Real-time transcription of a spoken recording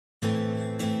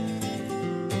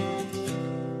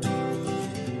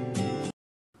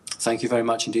Thank you very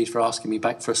much indeed for asking me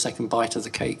back for a second bite of the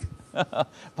cake.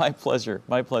 My pleasure,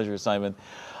 Simon.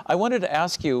 I wanted to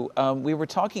ask you, we were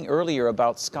talking earlier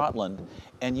about Scotland,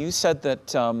 and you said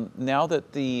that now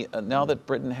that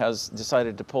Britain has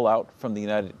decided to pull out from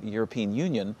the European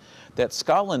Union, that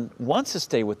Scotland wants to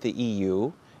stay with the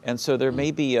EU, and so there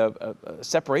may be a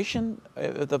separation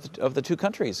of the two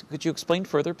countries. Could you explain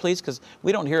further, please? Because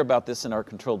we don't hear about this in our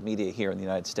controlled media here in the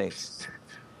United States.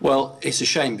 Well, it's a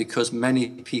shame because many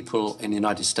people in the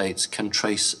United States can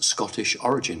trace Scottish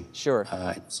origin. Sure.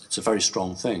 It's a very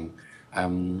strong thing.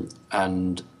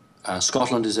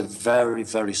 Scotland is a very,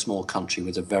 very small country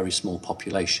with a very small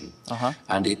population.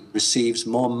 And it receives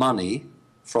more money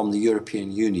from the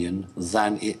European Union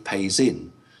than it pays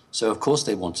in. So, of course,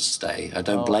 they want to stay. I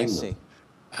don't blame them.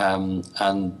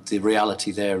 And the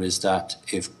reality there is that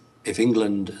if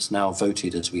England has now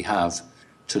voted, as we have,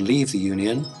 to leave the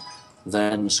Union,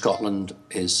 then Scotland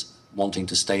is wanting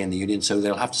to stay in the Union, so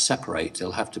they'll have to separate.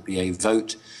 There'll have to be a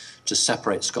vote to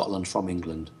separate Scotland from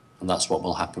England, and that's what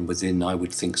will happen within, I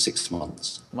would think, 6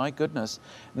 months. My goodness.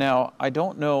 Now, I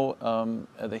don't know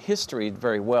the history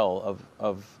very well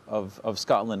of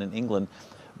Scotland and England,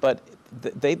 but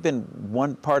they've been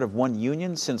part of one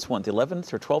union since, what, the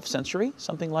 11th or 12th century?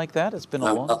 Something like that? It's been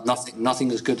a long...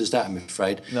 Nothing as good as that, I'm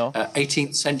afraid. No?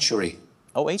 18th century.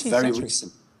 Oh, 18th century. Very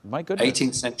recent. My goodness.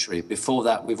 18th century. Before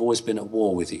that, we've always been at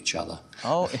war with each other.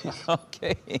 Oh,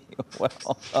 okay.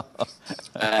 Well.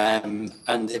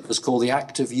 And it was called the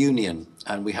Act of Union.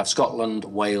 And we have Scotland,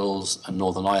 Wales, and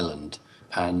Northern Ireland.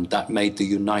 And that made the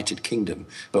United Kingdom.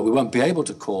 But we won't be able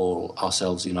to call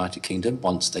ourselves the United Kingdom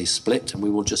once they split. And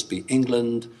we will just be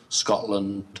England,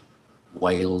 Scotland,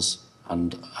 Wales,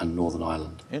 and Northern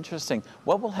Ireland. Interesting.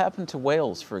 What will happen to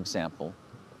Wales, for example?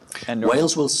 And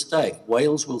Wales will stay.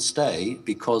 Wales will stay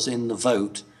because in the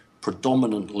vote,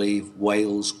 predominantly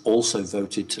Wales also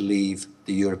voted to leave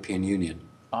the European Union.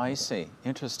 I see.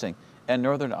 Interesting. And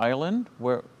Northern Ireland,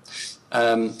 where?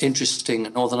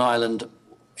 Interesting. Northern Ireland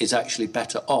is actually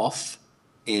better off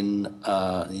in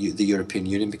the European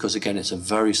Union because, again, it's a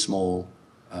very small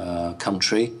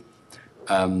country.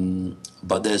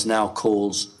 But there's now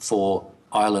calls for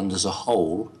Ireland as a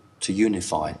whole to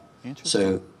unify.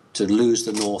 So to lose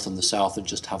the north and the south and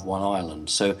just have one island.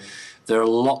 So there are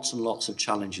lots and lots of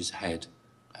challenges ahead.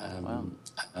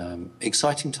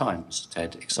 Exciting times,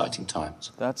 Ted, exciting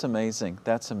times. That's amazing,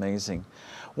 that's amazing.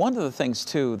 One of the things,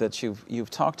 too, that you've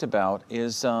talked about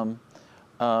is the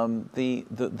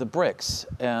BRICS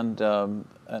and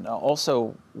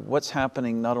also what's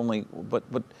happening not only, but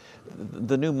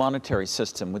the new monetary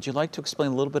system. Would you like to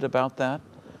explain a little bit about that?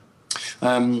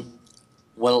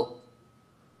 Well,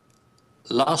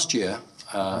 last year,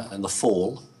 in the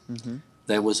fall,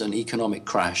 there was an economic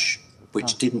crash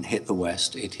which didn't hit the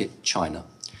West, it hit China.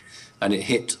 And it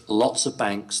hit lots of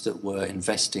banks that were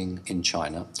investing in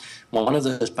China. One of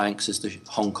those banks is the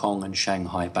Hong Kong and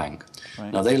Shanghai Bank.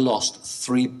 Right. Now, they lost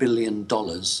 $3 billion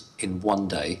in one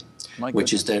day,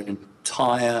 which is their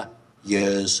entire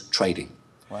year's trading.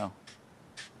 Wow.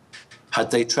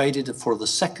 Had they traded for the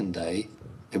second day,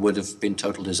 it would have been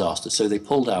total disaster. So they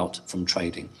pulled out from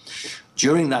trading.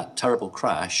 During that terrible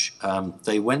crash,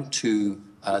 they went to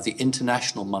the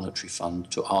International Monetary Fund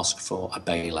to ask for a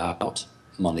bailout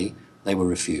money. They were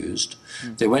refused.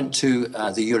 They went to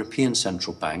the European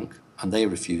Central Bank, and they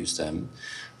refused them.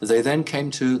 They then came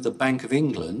to the Bank of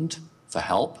England for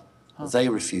help. They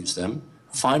refused them.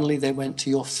 Finally, they went to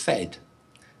your Fed,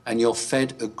 and your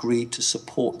Fed agreed to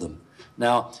support them.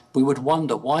 Now, we would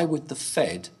wonder, why would the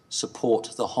Fed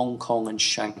support the Hong Kong and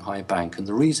Shanghai Bank? And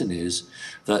the reason is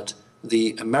that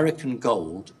the American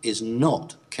gold is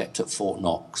not kept at Fort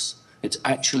Knox. It's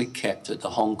actually kept at the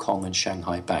Hong Kong and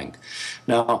Shanghai Bank.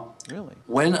 Now,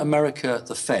 when America,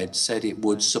 the Fed, said it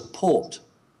would support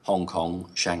Hong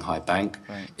Kong, Shanghai Bank,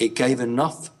 it gave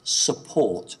enough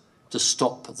support to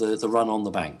stop the run on the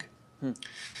bank.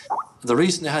 The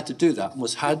reason they had to do that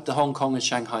was, had the Hong Kong and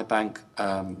Shanghai Bank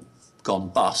gone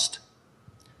bust,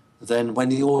 then when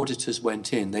the auditors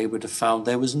went in, they would have found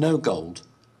there was no gold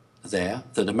there,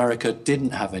 that America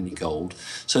didn't have any gold,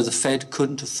 so the Fed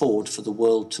couldn't afford for the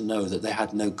world to know that they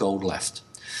had no gold left.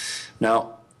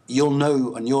 Now, you'll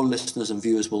know, and your listeners and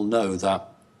viewers will know, that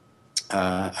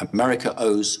America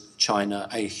owes China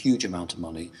a huge amount of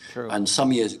money. True. And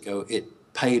some years ago, it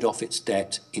paid off its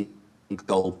debt in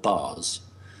gold bars.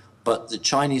 But the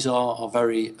Chinese are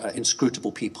very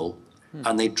inscrutable people,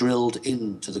 and they drilled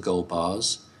into the gold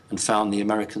bars and found the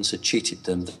Americans had cheated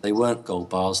them, that they weren't gold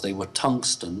bars, they were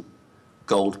tungsten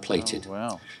gold-plated. Oh,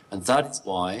 wow. And that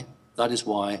is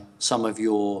why some of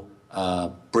your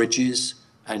bridges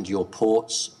and your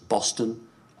ports, Boston,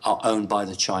 are owned by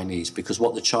the Chinese, because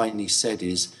what the Chinese said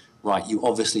is, right, you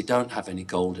obviously don't have any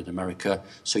gold in America,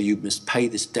 so you must pay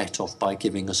this debt off by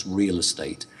giving us real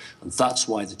estate. And that's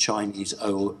why the Chinese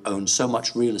own so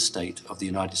much real estate of the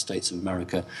United States of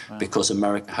America, because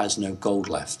America has no gold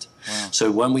left.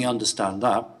 So when we understand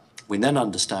that, we then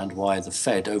understand why the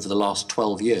Fed over the last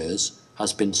 12 years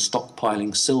has been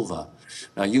stockpiling silver.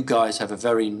 Now, you guys have a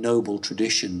very noble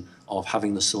tradition of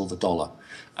having the silver dollar.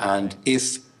 And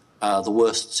if the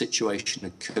worst situation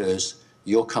occurs,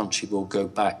 your country will go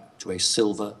back to a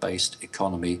silver-based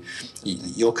economy.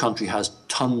 Your country has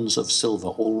tons of silver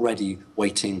already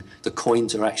waiting. The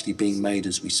coins are actually being made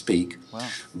as we speak,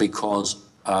 because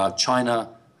China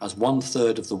has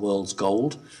 1/3 of the world's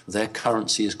gold. Their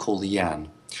currency is called the yuan.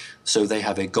 So they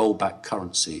have a gold-backed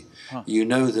currency. You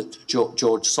know that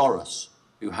George Soros,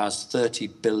 who has $30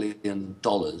 billion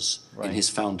in his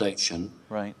foundation,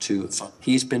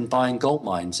 he's been buying gold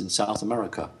mines in South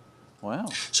America. Wow.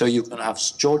 So you're going to have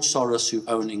George Soros who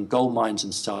owning gold mines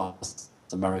in South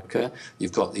America.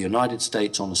 You've got the United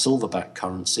States on a silver-backed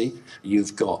currency.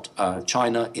 You've got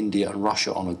China, India, and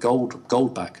Russia on a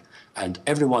gold-back, and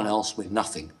everyone else with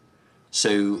nothing.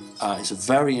 So it's a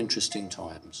very interesting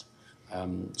times.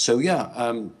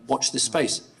 Watch this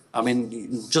space. I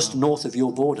mean, just north of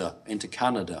your border into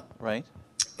Canada. Right.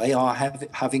 They are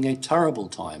having a terrible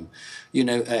time. You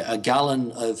know, a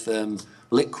gallon of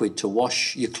liquid to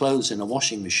wash your clothes in a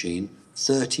washing machine,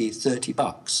 $30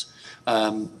 bucks.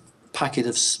 Packet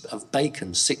of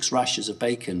bacon, 6 rashers of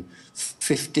bacon,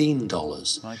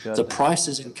 $15. My God. The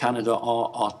prices in Canada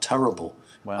are terrible.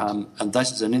 Wow. And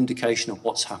that is an indication of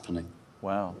what's happening.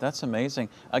 Wow, that's amazing.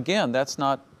 Again, that's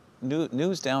not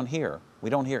news down here. We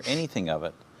don't hear anything of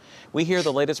it. We hear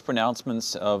the latest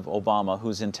pronouncements of Obama,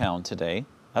 who's in town today.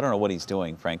 I don't know what he's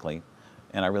doing, frankly,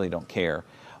 and I really don't care.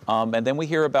 And then we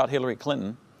hear about Hillary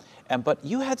Clinton. But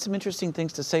you had some interesting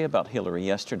things to say about Hillary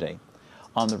yesterday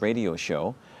on the radio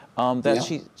show.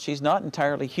 She's not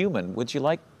entirely human. Would you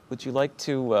like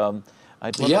to?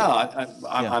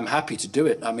 I'm happy to do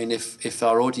it. I mean, if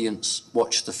our audience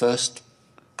watched the first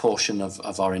portion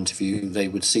of our interview, they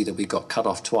would see that we got cut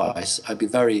off twice. I'd be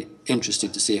very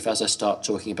interested to see if, as I start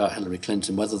talking about Hillary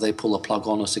Clinton, whether they pull a plug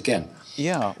on us again.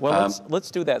 Yeah, well, let's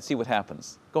do that. See what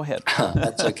happens. Go ahead.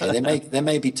 That's okay. They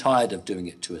may be tired of doing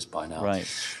it to us by now. Right.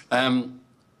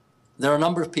 There are a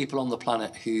number of people on the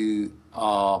planet who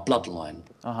are bloodline.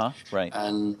 Right.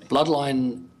 And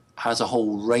bloodline has a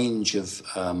whole range of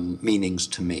meanings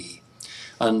to me.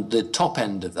 And the top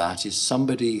end of that is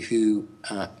somebody who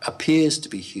appears to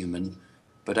be human,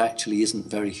 but actually isn't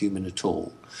very human at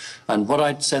all. And what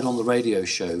I'd said on the radio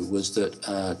show was that,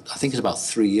 I think it's about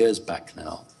 3 years back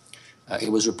now,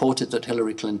 it was reported that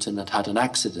Hillary Clinton had had an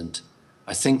accident,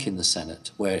 I think in the Senate,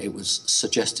 where it was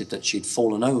suggested that she'd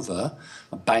fallen over,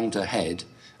 banged her head,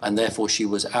 and therefore she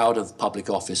was out of public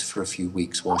office for a few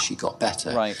weeks while she got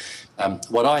better. Right.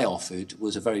 What I offered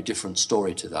was a very different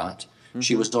story to that.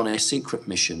 She was on a secret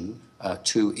mission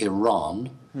to Iran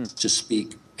to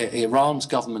speak. Iran's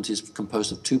government is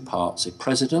composed of 2 parts, a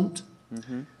president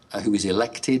who is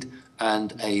elected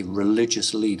and a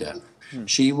religious leader.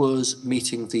 She was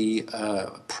meeting the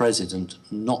president,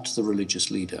 not the religious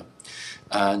leader.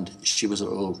 And she was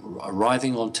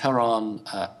arriving on Tehran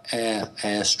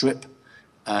airstrip,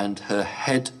 and her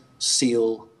head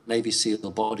SEAL, Navy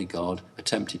SEAL bodyguard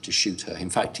attempted to shoot her. In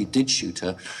fact, he did shoot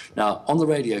her. Now, on the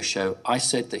radio show, I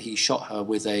said that he shot her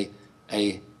with a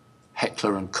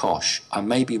Heckler and Koch. I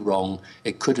may be wrong.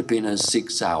 It could have been a Sig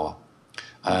Sauer.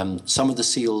 Some of the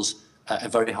SEALs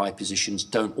at very high positions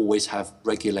don't always have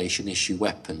regulation issue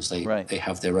weapons. They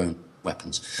have their own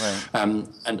weapons. Right.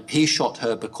 And he shot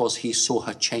her because he saw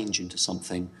her change into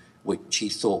something which he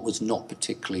thought was not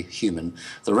particularly human.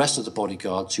 The rest of the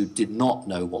bodyguards, who did not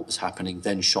know what was happening,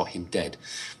 then shot him dead.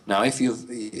 Now, if your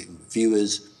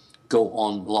viewers go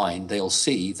online, they'll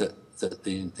see that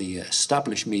the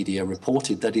established media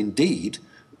reported that indeed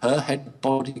her head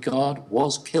bodyguard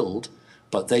was killed,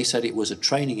 but they said it was a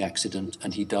training accident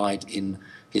and he died in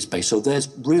his base. So there's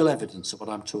real evidence of what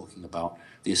I'm talking about.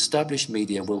 The established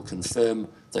media will confirm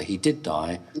that he did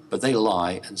die, but they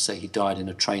lie and say he died in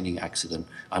a training accident.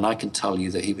 And I can tell you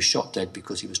that he was shot dead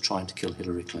because he was trying to kill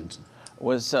Hillary Clinton.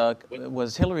 Was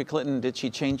Hillary Clinton, did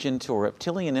she change into a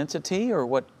reptilian entity, or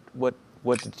what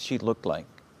did she look like?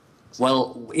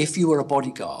 Well, if you were a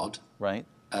bodyguard, right,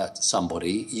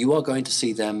 somebody, you are going to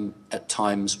see them at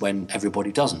times when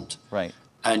everybody doesn't. Right.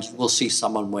 And you will see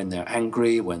someone when they're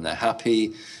angry, when they're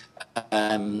happy.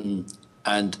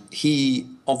 And he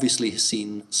obviously has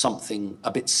seen something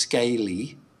a bit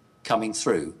scaly coming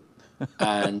through.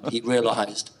 And he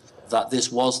realized that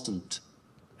this wasn't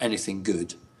anything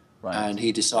good. Right. and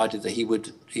he decided that he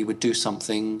would do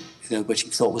something, which he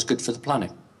thought was good for the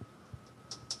planet.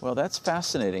 Well, that's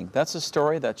fascinating. That's a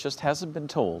story that just hasn't been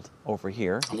told over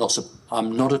here.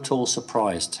 I'm not at all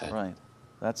surprised, Ted. Right.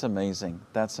 That's amazing.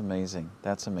 That's amazing.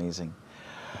 That's amazing.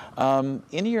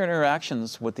 In your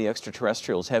interactions with the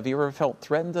extraterrestrials, have you ever felt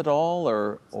threatened at all,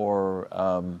 or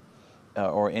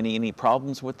any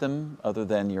problems with them other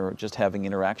than you're just having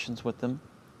interactions with them?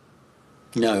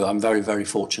 No, I'm very, very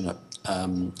fortunate.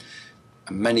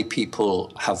 Many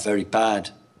people have very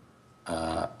bad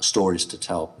stories to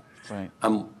tell. Right.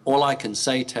 All I can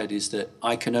say, Ted, is that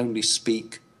I can only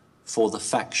speak for the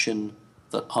faction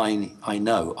that I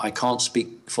know. I can't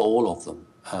speak for all of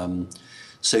them.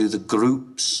 So the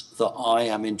groups that I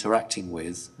am interacting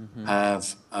with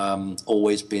have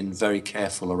always been very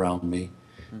careful around me.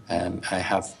 I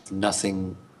have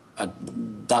nothing.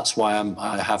 That's why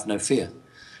I have no fear.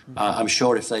 I'm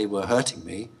sure if they were hurting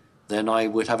me, then I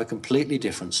would have a completely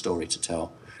different story to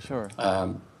tell. Sure.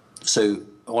 So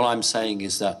all I'm saying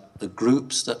is that the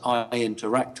groups that I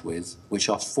interact with, which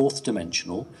are fourth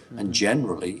dimensional and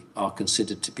generally are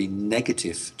considered to be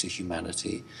negative to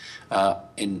humanity,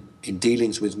 in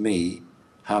dealings with me,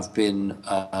 have been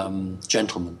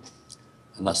gentlemen,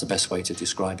 and that's the best way to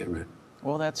describe it, really.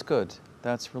 Well, that's good.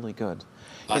 That's really good.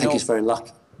 I think it's very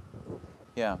lucky.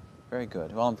 Yeah, very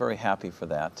good. Well, I'm very happy for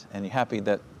that, and happy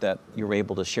that you're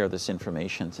able to share this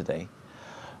information today.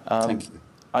 Thank you.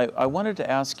 I wanted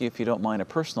to ask you, if you don't mind, a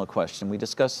personal question. We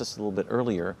discussed this a little bit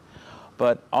earlier,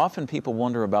 but often people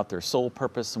wonder about their soul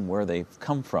purpose and where they've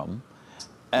come from.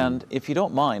 And if you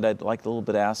don't mind, I'd like a little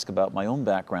bit to ask about my own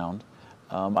background.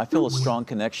 I feel a strong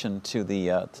connection to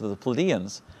the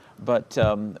Pleiadians, but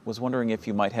was wondering if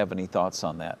you might have any thoughts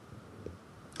on that.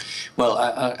 Well,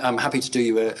 I'm happy to do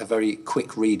you a very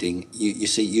quick reading. You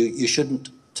see, you shouldn't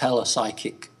tell a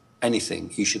psychic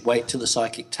anything. You should wait till the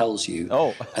psychic tells you,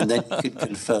 and then you could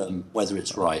confirm whether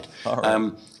it's right. All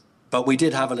right. But we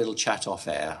did have a little chat off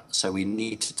air, so we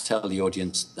need to tell the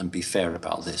audience and be fair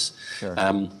about this. Sure.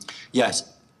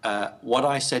 Yes, what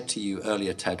I said to you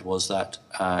earlier, Ted, was that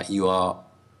you are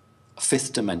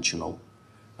fifth dimensional,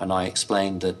 and I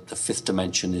explained that the fifth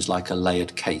dimension is like a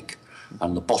layered cake.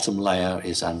 And the bottom layer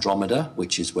is Andromeda,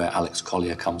 which is where Alex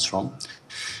Collier comes from.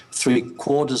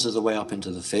 3/4 of the way up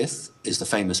into the fifth is the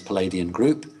famous Palladian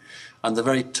group. And the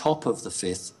very top of the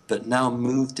fifth, but now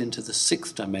moved into the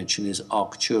sixth dimension, is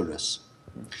Arcturus.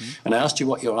 And I asked you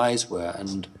what your eyes were,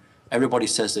 and everybody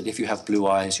says that if you have blue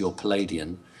eyes, you're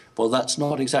Palladian. Well, that's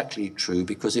not exactly true,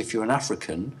 because if you're an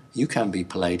African, you can be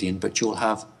Palladian, but you'll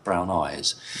have brown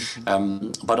eyes.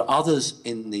 But others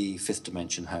in the fifth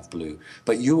dimension have blue.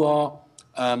 But you are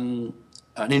an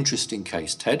interesting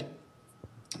case, Ted,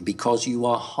 because you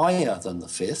are higher than the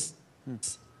fifth,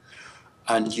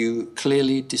 and you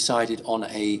clearly decided on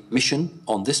a mission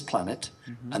on this planet,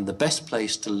 and the best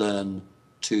place to learn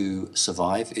to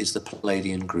survive is the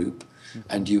Palladian group,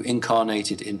 and you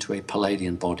incarnated into a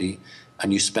Palladian body,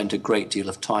 and you spent a great deal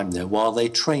of time there while they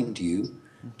trained you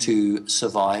to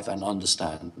survive and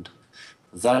understand.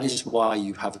 That is why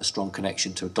you have a strong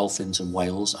connection to dolphins and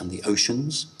whales and the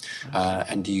oceans,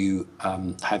 and you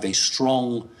have a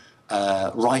strong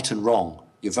right and wrong.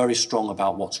 You're very strong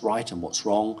about what's right and what's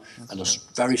wrong, and a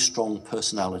very strong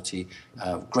personality,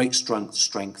 great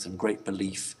strength and great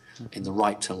belief in the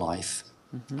right to life.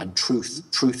 And truth.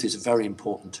 Truth is very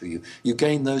important to you. You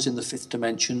gain those in the fifth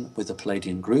dimension with the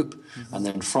Palladian group, and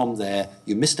then from there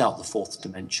you missed out the fourth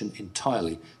dimension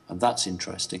entirely, and that's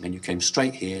interesting. And you came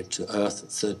straight here to Earth,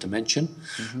 third dimension.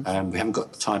 We haven't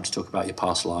got time to talk about your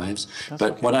past lives,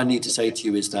 but what I need to say to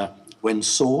you is that when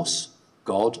Source,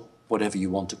 God, whatever you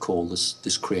want to call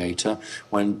this creator,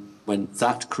 when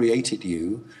that created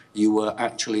you, you were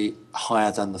actually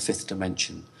higher than the fifth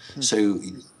dimension. So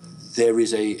there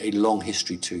is a long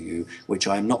history to you, which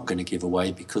I'm not going to give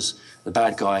away, because the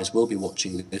bad guys will be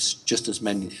watching this, just as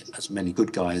many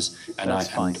good guys, and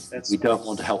we don't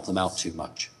want to help them out too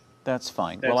much. That's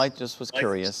fine. Well, I just was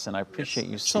curious, and I appreciate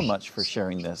you so much for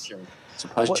sharing this. It's a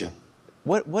pleasure.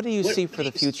 What do you see for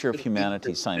the future of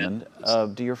humanity, Simon?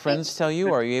 Do your friends tell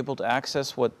you? Are you able to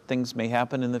access what things may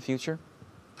happen in the future?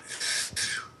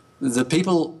 The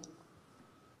people,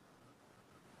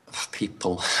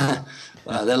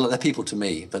 they're people to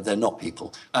me, but they're not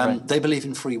people. They believe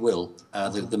in free will.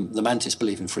 The Mantis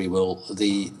believe in free will.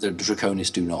 The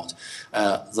Draconis do not.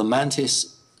 The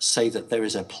Mantis say that there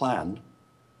is a plan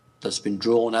that's been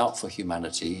drawn out for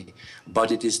humanity,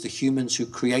 but it is the humans who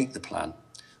create the plan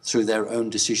through their own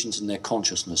decisions and their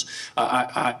consciousness.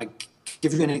 I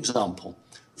give you an example.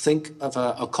 think of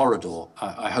a corridor.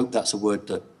 I hope that's a word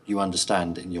that you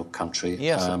understand in your country.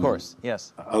 Yes, of course.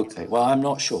 Yes. Okay. Well, I'm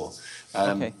not sure.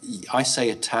 Okay. I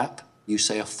say a tap. You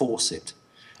say a faucet.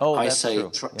 Oh, I that's say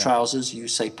true. Yeah. trousers. You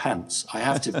say pants. I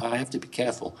have to be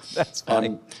careful. That's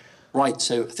fine. Right.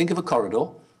 So think of a corridor.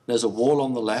 There's a wall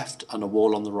on the left and a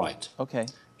wall on the right. Okay.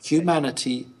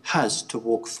 Humanity has to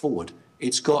walk forward.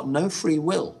 It's got no free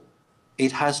will.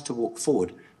 It has to walk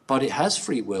forward. But it has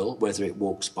free will, whether it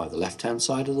walks by the left-hand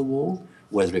side of the wall,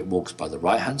 whether it walks by the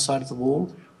right-hand side of the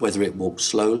wall, whether it walks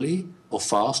slowly or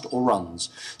fast or runs.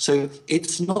 So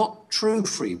it's not true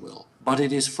free will, but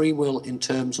it is free will in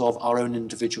terms of our own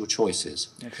individual choices.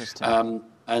 Interesting.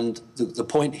 And the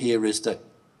point here is that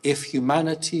if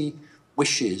humanity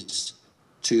wishes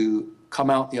to come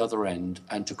out the other end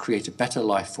and to create a better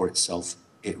life for itself,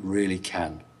 it really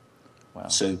can. Wow.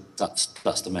 So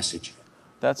that's the message.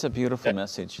 That's a beautiful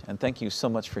message, and thank you so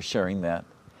much for sharing that.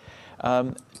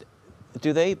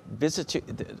 Do they visit you?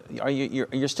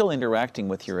 You're still interacting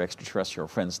with your extraterrestrial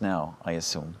friends now, I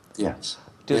assume? Yes.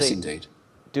 Indeed.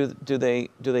 Do they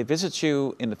visit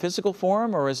you in the physical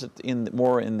form, or is it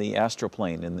more in the astral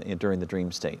plane during the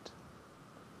dream state?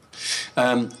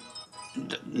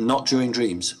 Not during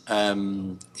dreams.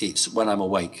 It's when I'm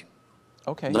awake.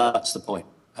 Okay. That's the point.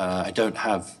 I don't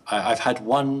have. I've had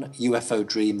one UFO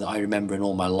dream that I remember in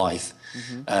all my life.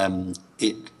 Mm-hmm.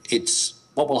 It's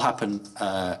what will happen.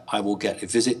 I will get a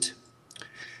visit,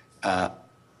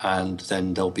 and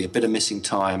then there'll be a bit of missing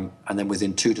time, and then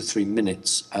within 2 to 3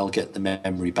 minutes, I'll get the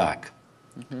memory back.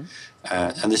 Mm-hmm.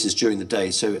 And this is during the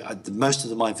day. So most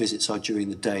of my visits are during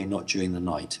the day, not during the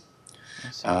night.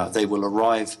 They will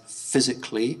arrive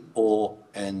physically or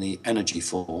in the energy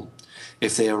form.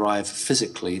 If they arrive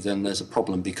physically, then there's a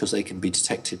problem because they can be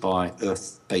detected by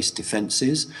Earth-based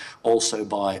defenses, also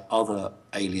by other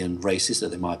alien races that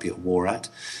they might be at war at.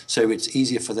 So it's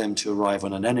easier for them to arrive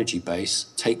on an energy base,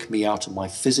 take me out of my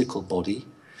physical body,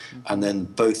 and then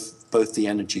both the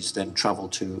energies then travel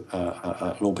to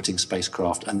an orbiting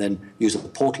spacecraft and then use a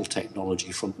portal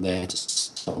technology from there to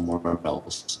somewhere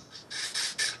else.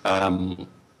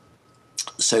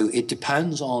 So it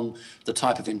depends on the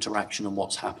type of interaction and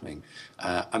what's happening.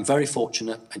 I'm very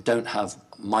fortunate. I don't have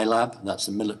my lab, that's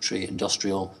the military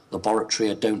industrial laboratory.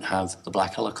 I don't have the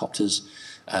black helicopters.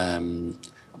 But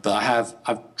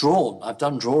I've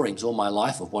done drawings all my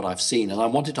life of what I've seen, and I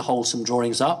wanted to hold some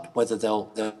drawings up, whether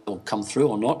they'll come through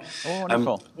or not. Oh,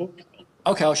 wonderful.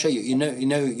 Okay, I'll show you. You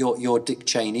know your Dick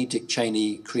Cheney. Dick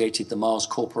Cheney created the Mars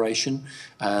Corporation,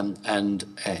 and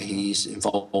he's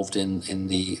involved in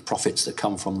the profits that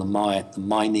come from the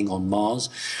mining on Mars.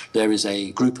 There is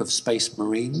a group of space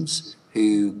marines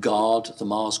who guard the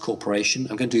Mars Corporation.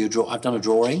 I'm going to do I've done a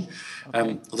drawing.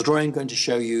 Okay. The drawing I'm going to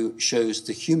show you shows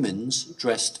the humans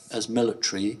dressed as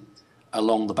military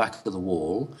along the back of the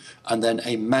wall, and then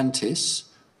a mantis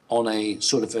on a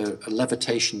sort of a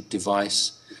levitation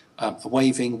device.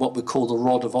 Waving what we call the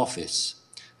rod of office.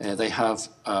 They have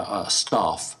a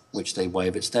staff which they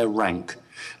wave, it's their rank,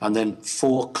 and then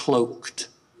 4 cloaked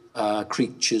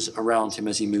creatures around him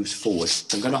as he moves forward.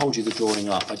 So I'm going to hold you the drawing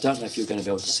up. I don't know if you're going to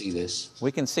be able to see this.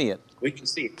 We can see it.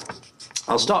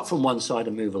 I'll start from one side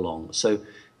and move along. So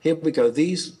here we go.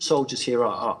 These soldiers here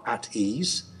are at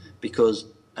ease because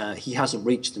he hasn't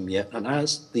reached them yet, and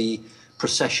as the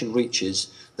procession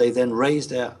reaches, they then raise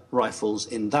their rifles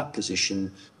in that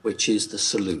position, which is the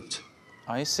salute.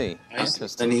 I see.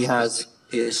 Interesting. And he has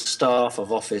his staff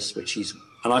of office,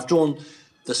 and I've drawn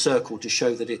the circle to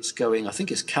show that it's going, I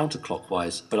think it's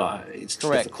counterclockwise, but it's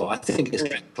correct. Difficult. I think it's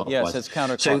counterclockwise. Yes, it's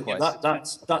counterclockwise.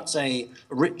 So that's a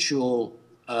ritual.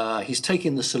 He's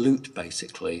taking the salute,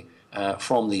 basically,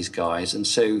 from these guys, and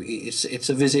so it's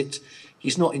a visit.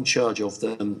 He's not in charge of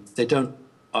them. They don't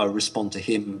respond to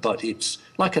him, but it's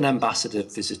like an ambassador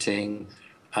visiting,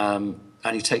 and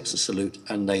he takes a salute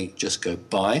and they just go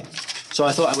by. So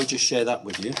I thought I would just share that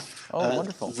with you. Oh,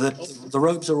 wonderful. The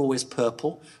robes are always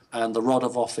purple, and the rod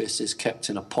of office is kept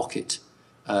in a pocket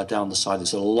down the side.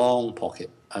 It's a long pocket,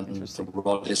 and the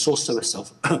rod is also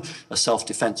a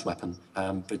self-defense weapon,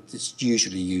 but it's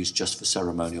usually used just for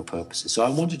ceremonial purposes. So I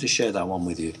wanted to share that one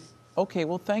with you. Okay,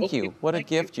 well, thank you. What a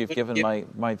gift you've given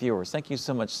my viewers. Thank you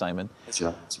so much, Simon. It's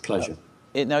a pleasure.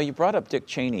 Now, you brought up Dick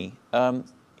Cheney.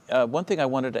 One thing I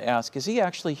wanted to ask, is he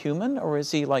actually human, or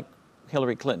is he like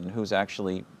Hillary Clinton, who's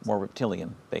actually more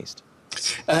reptilian-based?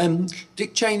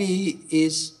 Dick Cheney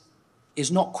is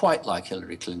not quite like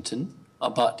Hillary Clinton,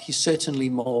 but he's certainly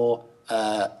more...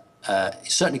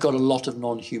 he's certainly got a lot of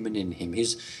non-human in him.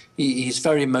 He's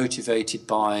very motivated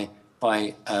by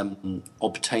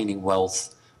obtaining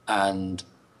wealth and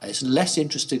Is less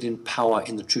interested in power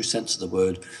in the true sense of the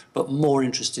word, but more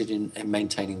interested in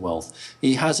maintaining wealth.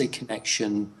 He has a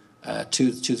connection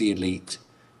to the elite,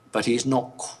 but he's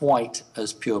not quite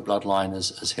as pure bloodline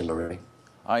as Hillary.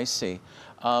 I see.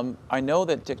 I know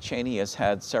that Dick Cheney has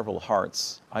had several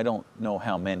hearts. I don't know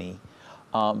how many.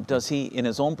 Does he, in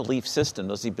his own belief system,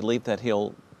 does he believe that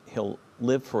he'll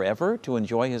live forever to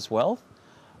enjoy his wealth?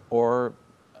 Or,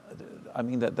 I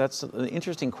mean, that's an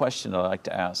interesting question I'd like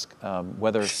to ask,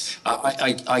 whether...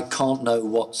 I can't know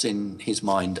what's in his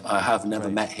mind. I have never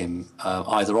met him,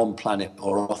 either on planet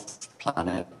or off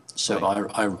planet. So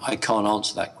I can't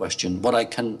answer that question. What I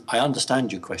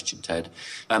understand your question, Ted.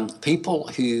 People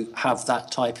who have that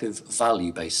type of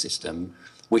value-based system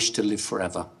wish to live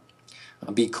forever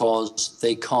because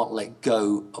they can't let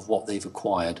go of what they've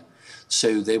acquired.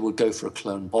 So they would go for a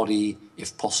clone body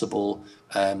if possible,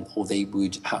 or they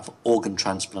would have organ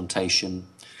transplantation.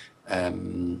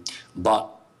 But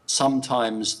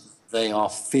sometimes they are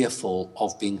fearful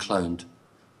of being cloned.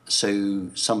 So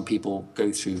some people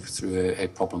go through a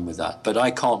problem with that. But I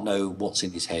can't know what's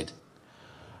in his head.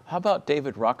 How about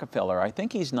David Rockefeller? I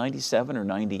think he's 97 or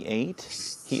 98.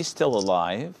 He's still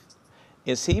alive.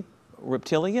 Is he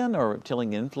reptilian or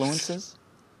reptilian influences?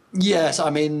 Yes, I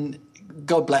mean,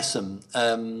 God bless them. They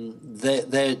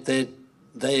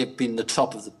have been the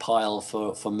top of the pile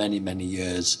for many, many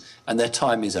years, and their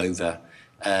time is over,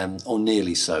 or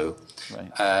nearly so.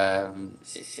 Right.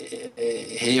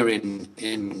 Here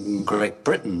in Great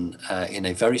Britain, in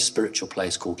a very spiritual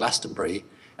place called Glastonbury,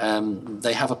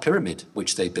 they have a pyramid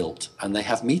which they built, and they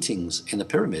have meetings in the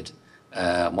pyramid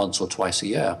once or twice a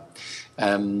year.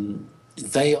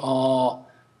 They are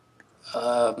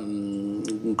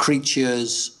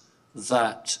creatures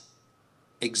that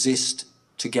exist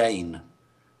to gain.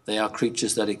 They are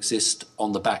creatures that exist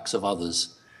on the backs of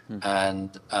others,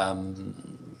 and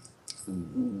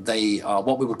they are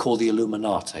what we would call the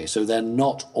Illuminati. So they're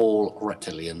not all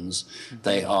reptilians.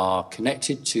 They are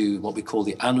connected to what we call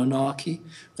the Anunnaki.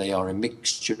 They are a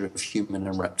mixture of human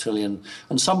and reptilian,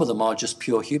 and some of them are just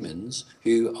pure humans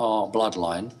who are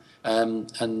bloodline,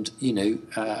 and you know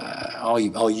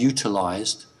are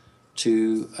utilized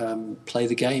to play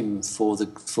the game for the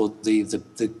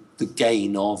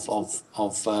gain of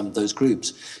those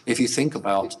groups. If you think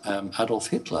about Adolf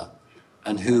Hitler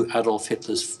and who Adolf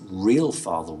Hitler's real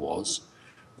father was,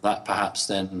 that perhaps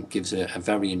then gives a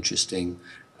very interesting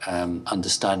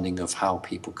understanding of how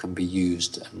people can be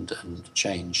used and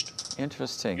changed.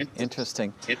 Interesting,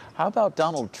 interesting. How about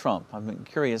Donald Trump? I'm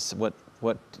curious what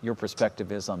your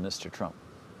perspective is on Mr. Trump.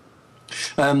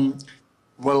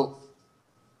 Well,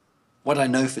 what I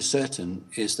know for certain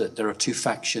is that there are two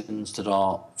factions that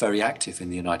are very active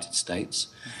in the United States.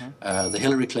 The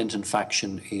Hillary Clinton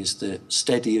faction is the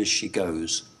steady as she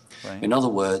goes. Right. In other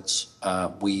words,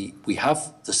 we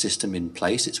have the system in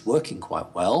place. It's working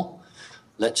quite well.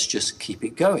 Let's just keep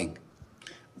it going.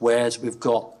 Whereas we've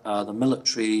got the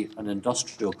military and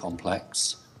industrial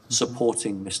complex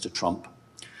supporting Mr. Trump,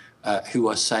 who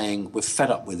are saying, we're fed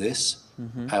up with this.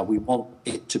 We want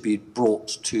it to be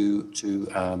brought to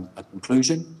a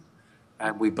conclusion,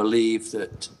 and we believe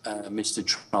that Mr.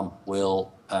 Trump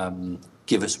will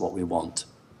give us what we want.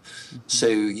 So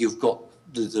you've got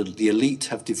the elite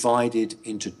have divided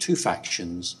into two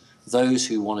factions: those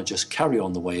who want to just carry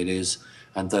on the way it is,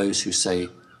 and those who say,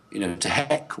 you know, to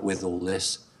heck with all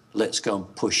this, let's go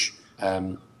and push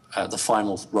the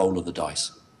final roll of the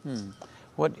dice.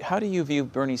 How do you view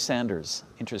Bernie Sanders,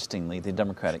 interestingly, the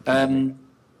Democratic candidate?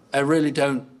 I really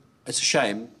don't. It's a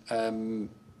shame,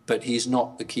 but he's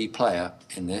not the key player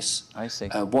in this. I see.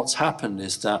 What's happened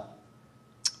is that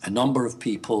a number of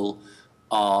people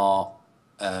are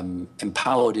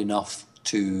empowered enough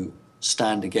to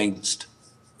stand against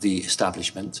the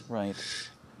establishment. Right.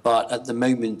 But at the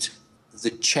moment, the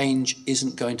change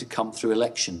isn't going to come through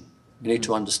election. You need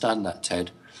to understand that, Ted.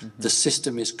 The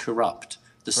system is corrupt.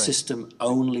 The system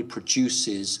only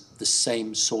produces the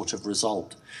same sort of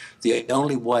result. The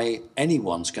only way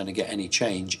anyone's going to get any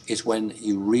change is when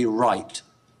you rewrite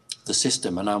the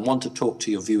system. And I want to talk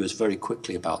to your viewers very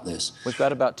quickly about this. We've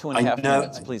got about 2.5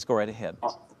 minutes. Please go right ahead.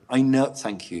 I know,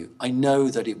 thank you. I know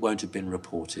that it won't have been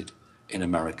reported in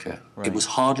America. Right. It was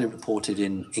hardly reported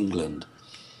in England.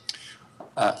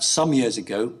 Some years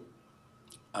ago,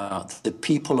 the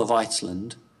people of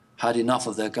Iceland had enough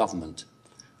of their government.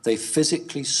 They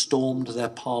physically stormed their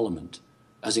parliament.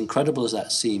 As incredible as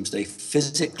that seems, they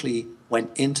physically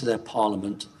went into their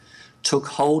parliament, took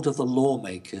hold of the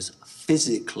lawmakers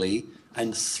physically,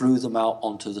 and threw them out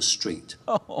onto the street.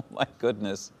 Oh, my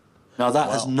goodness. Now,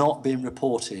 that has not been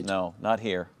reported. No, not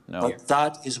here. No. But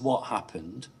that is what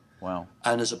happened. Wow.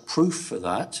 And as a proof for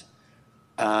that,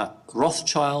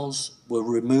 Rothschilds were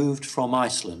removed from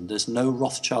Iceland. There's no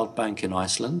Rothschild bank in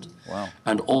Iceland. Wow.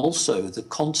 And also the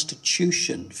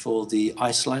constitution for the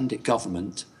Icelandic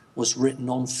government was written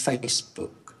on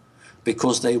Facebook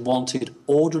because they wanted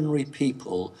ordinary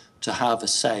people to have a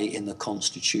say in the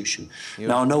Constitution.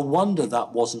 Now, no wonder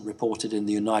that wasn't reported in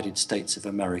the United States of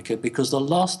America, because the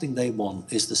last thing they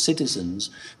want is the citizens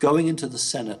going into the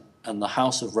Senate and the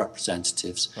House of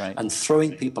Representatives and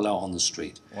throwing people out on the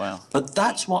street. Wow. But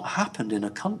that's what happened in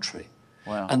a country.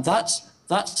 Wow. And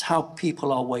that's how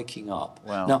people are waking up.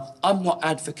 Wow. Now, I'm not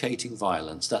advocating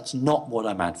violence. That's not what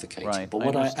I'm advocating. Right. But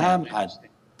what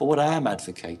I am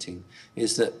advocating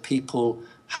is that people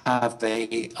have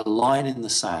a line in the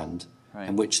sand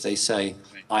in which they say,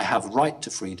 I have right to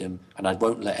freedom, and I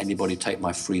won't let anybody take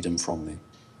my freedom from me.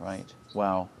 Right.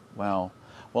 Wow. Wow.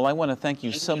 Well, I want to thank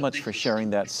you so much for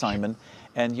sharing that, Simon.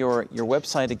 And your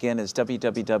website again is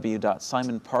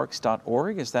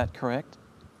www.simonparks.org. Is that correct?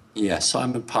 Yes,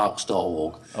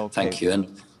 simonparks.org. Okay. Thank you.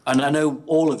 And I know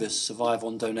all of us survive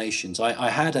on donations. I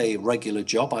had a regular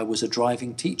job. I was a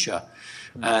driving teacher.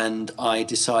 And I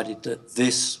decided that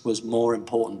this was more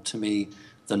important to me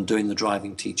than doing the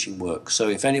driving teaching work. So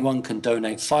if anyone can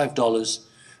donate $5,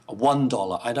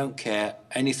 $1, I don't care,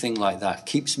 anything like that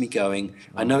keeps me going.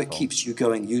 Wonderful. I know it keeps you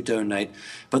going, you donate.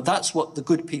 But that's what the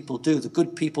good people do. The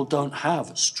good people don't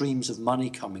have streams of money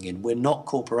coming in. We're not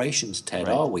corporations, Ted,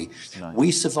 are we? No.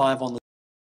 We survive on the